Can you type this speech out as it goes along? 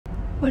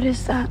What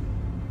is that?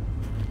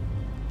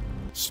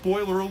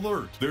 Spoiler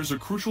alert! There's a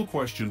crucial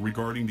question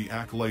regarding the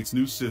Acolyte's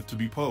new Sith to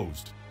be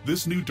posed.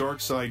 This new dark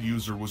side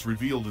user was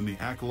revealed in the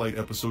Acolyte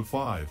episode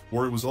 5,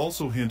 where it was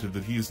also hinted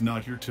that he is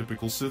not your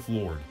typical Sith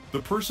Lord. The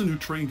person who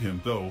trained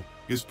him, though,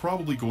 is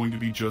probably going to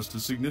be just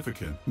as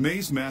significant.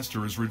 May's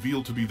master is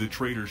revealed to be the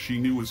traitor she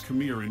knew as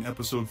Khmer in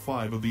episode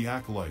 5 of the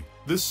Acolyte.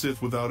 This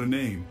Sith without a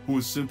name, who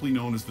is simply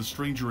known as the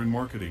Stranger in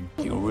marketing.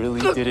 You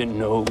really didn't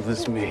know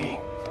this me.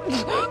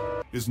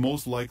 Is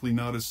most likely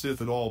not a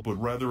Sith at all but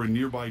rather a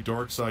nearby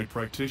dark side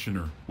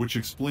practitioner, which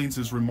explains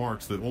his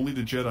remarks that only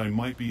the Jedi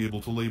might be able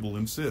to label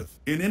him Sith.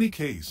 In any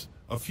case,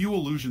 a few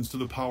allusions to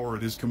the power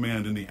at his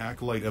command in the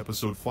Acolyte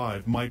episode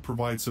 5 might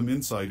provide some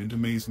insight into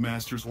May's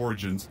master's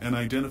origins and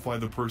identify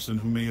the person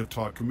who may have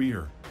taught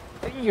Khmer.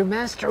 Your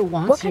master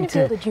wants What kind you of to...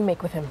 deal did you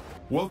make with him?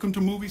 Welcome to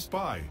Movie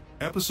Spy.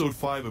 Episode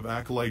 5 of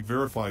Acolyte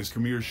verifies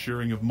Khmer's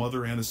sharing of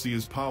Mother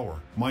Anastaea's power.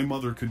 My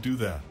mother could do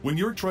that. When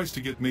Yor tries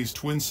to get May's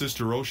twin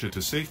sister Osha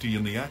to safety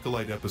in the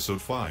Acolyte episode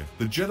 5,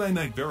 the Jedi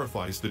Knight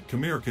verifies that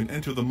Khmer can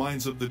enter the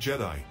minds of the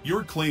Jedi.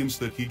 Yor claims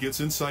that he gets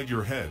inside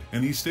your head,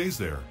 and he stays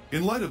there.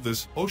 In light of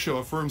this, Osha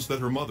affirms that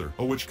her mother,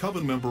 a Witch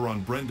Coven member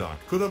on Brendok,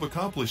 could have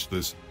accomplished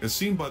this, as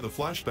seen by the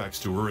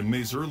flashbacks to her in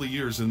May's early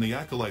years in the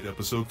Acolyte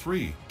episode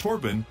 3.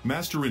 Torben,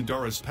 Master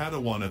Indara's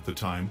Padawan at the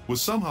time,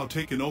 was somehow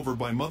taken over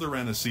by Mother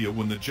Anastaea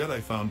when the Jedi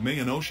found May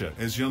and Osha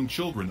as young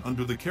children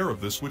under the care of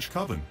this Witch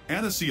Coven.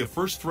 Anastaea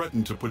first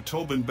threatened to put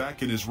Tobin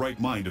back in his right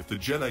mind if the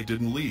Jedi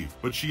didn't leave,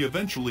 but she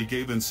eventually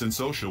gave in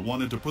since Osha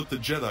wanted to put the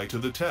Jedi to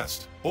the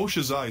test.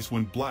 Osha's eyes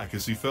went black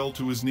as he fell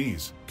to his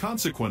knees.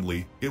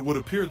 Consequently, it would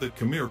appear that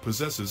Khmer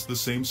possesses the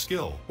same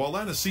skill. While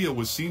Anastaea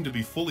was seen to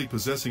be fully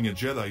possessing a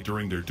Jedi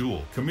during their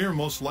duel, Khmer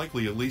most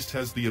likely at least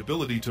has the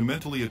ability to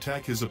mentally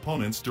attack his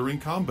opponents during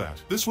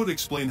combat. This would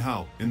explain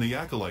how, in the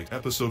Acolyte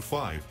episode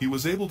 5, he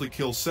was able to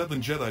kill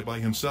 7 Jedi by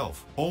himself.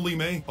 Only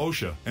May,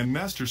 Osha, and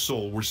Master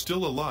Soul were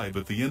still alive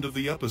at the end of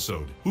the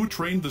episode. Who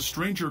trained the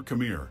stranger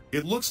Khmer?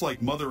 It looks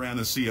like Mother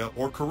Anastaea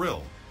or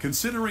Kirill.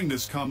 Considering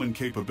this common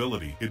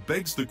capability, it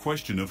begs the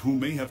question of who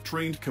may have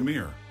trained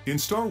Khmer. In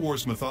Star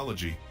Wars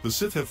mythology, the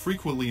Sith have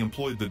frequently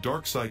employed the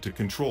dark side to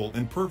control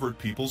and pervert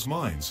people's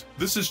minds.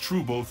 This is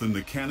true both in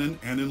the canon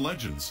and in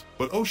legends.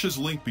 But Osha's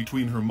link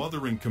between her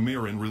mother and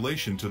Khmer in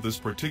relation to this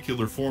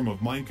particular form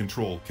of mind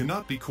control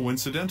cannot be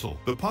coincidental.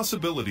 The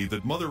possibility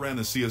that Mother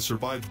Anastaea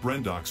survived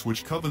Brendok's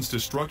Witch Coven's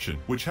destruction,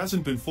 which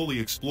hasn't been fully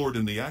explored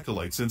in the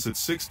Acolyte since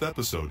its 6th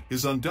episode,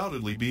 is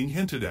undoubtedly being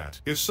hinted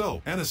at. If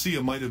so,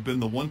 Anastaea might have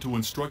been the one to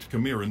instruct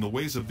Khmer in the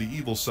ways of the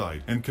evil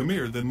side, and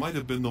Khmer then might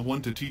have been the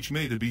one to teach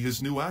May to be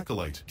his new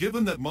Acolyte.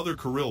 Given that Mother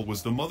Kirill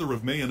was the mother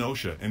of May and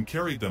Osha and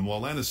carried them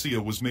while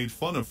Anastaea was made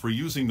fun of for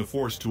using the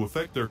Force to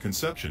affect their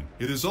conception,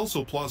 it is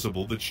also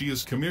plausible that she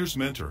is Khmer's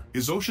mentor.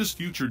 Is Osha's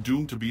future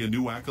doomed to be a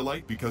new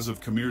Acolyte because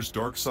of Khmer's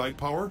dark side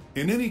power?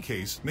 In any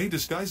case, May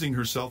disguising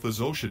herself as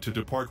Osha to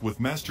depart with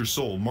Master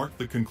Soul marked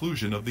the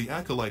conclusion of the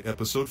Acolyte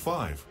episode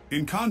 5.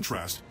 In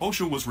contrast,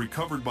 Osha was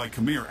recovered by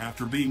Khmer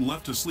after being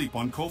left asleep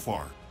on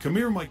Kofar.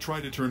 Khmer might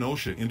try to turn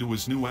Osha into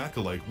his new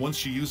Acolyte once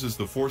she uses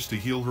the Force to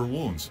heal her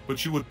wounds, but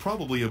she would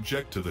probably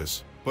object to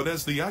this. But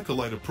as the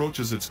Acolyte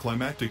approaches its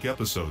climactic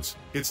episodes,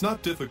 it's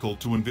not difficult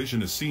to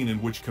envision a scene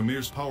in which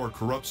Khmer's power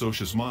corrupts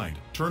Osha's mind,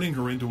 turning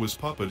her into his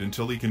puppet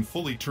until he can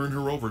fully turn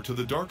her over to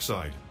the dark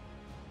side.